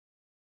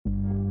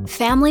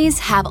Families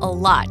have a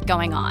lot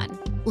going on.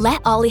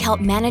 Let Ollie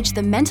help manage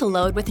the mental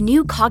load with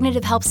new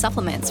cognitive help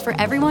supplements for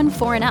everyone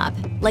 4 and up,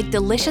 like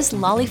delicious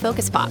Lolly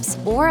Focus Pops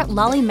or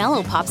Lolly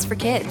Mellow Pops for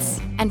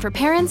kids. And for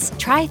parents,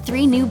 try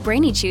 3 new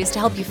Brainy Chews to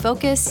help you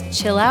focus,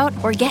 chill out,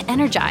 or get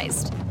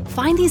energized.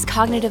 Find these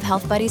cognitive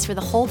health buddies for the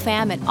whole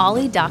fam at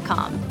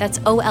ollie.com. That's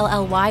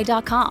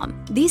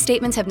OLLY.com. These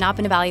statements have not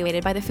been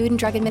evaluated by the Food and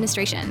Drug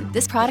Administration.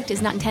 This product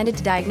is not intended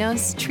to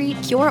diagnose, treat,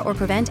 cure, or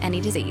prevent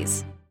any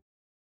disease.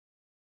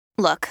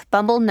 Look,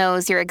 Bumble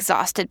knows you're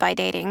exhausted by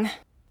dating.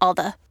 All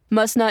the,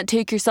 must not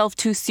take yourself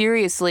too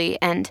seriously,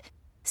 and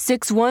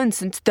 6'1"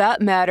 since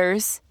that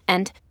matters,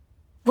 and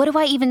what do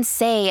I even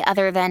say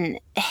other than,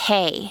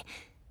 hey?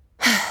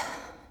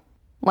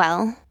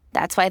 Well,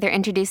 that's why they're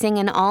introducing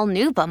an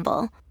all-new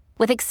Bumble,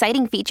 with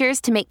exciting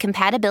features to make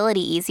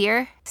compatibility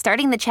easier,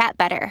 starting the chat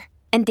better,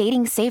 and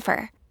dating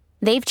safer.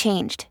 They've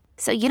changed,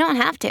 so you don't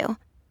have to.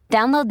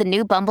 Download the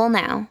new Bumble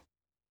now.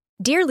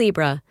 Dear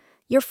Libra,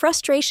 your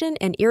frustration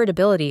and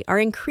irritability are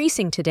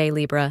increasing today,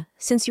 Libra,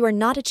 since you are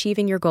not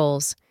achieving your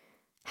goals.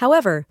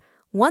 However,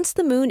 once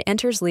the moon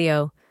enters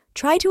Leo,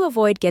 try to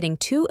avoid getting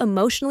too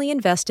emotionally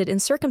invested in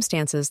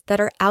circumstances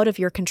that are out of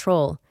your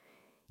control.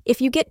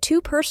 If you get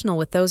too personal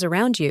with those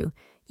around you,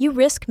 you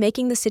risk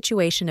making the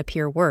situation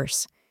appear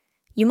worse.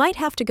 You might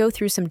have to go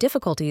through some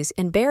difficulties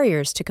and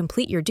barriers to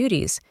complete your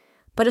duties,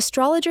 but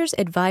astrologers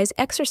advise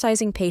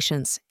exercising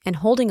patience and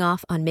holding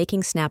off on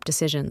making snap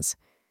decisions.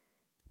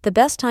 The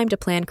best time to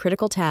plan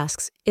critical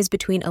tasks is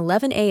between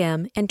 11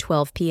 a.m. and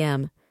 12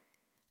 p.m.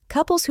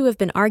 Couples who have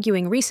been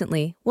arguing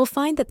recently will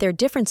find that their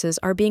differences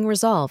are being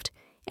resolved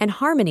and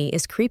harmony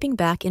is creeping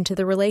back into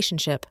the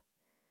relationship.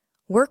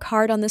 Work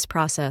hard on this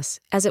process,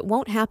 as it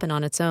won't happen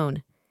on its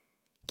own.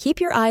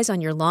 Keep your eyes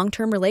on your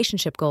long-term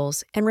relationship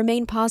goals and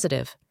remain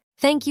positive.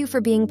 Thank you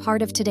for being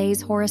part of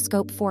today's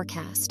horoscope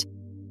forecast.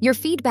 Your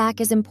feedback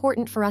is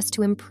important for us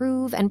to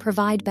improve and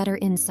provide better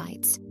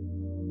insights.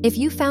 If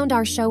you found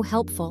our show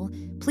helpful,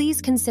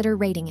 please consider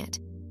rating it.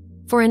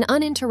 For an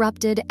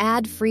uninterrupted,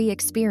 ad-free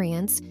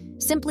experience,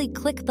 simply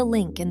click the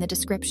link in the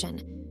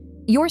description.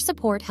 Your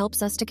support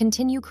helps us to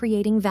continue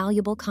creating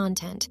valuable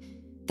content.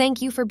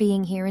 Thank you for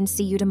being here and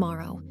see you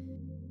tomorrow.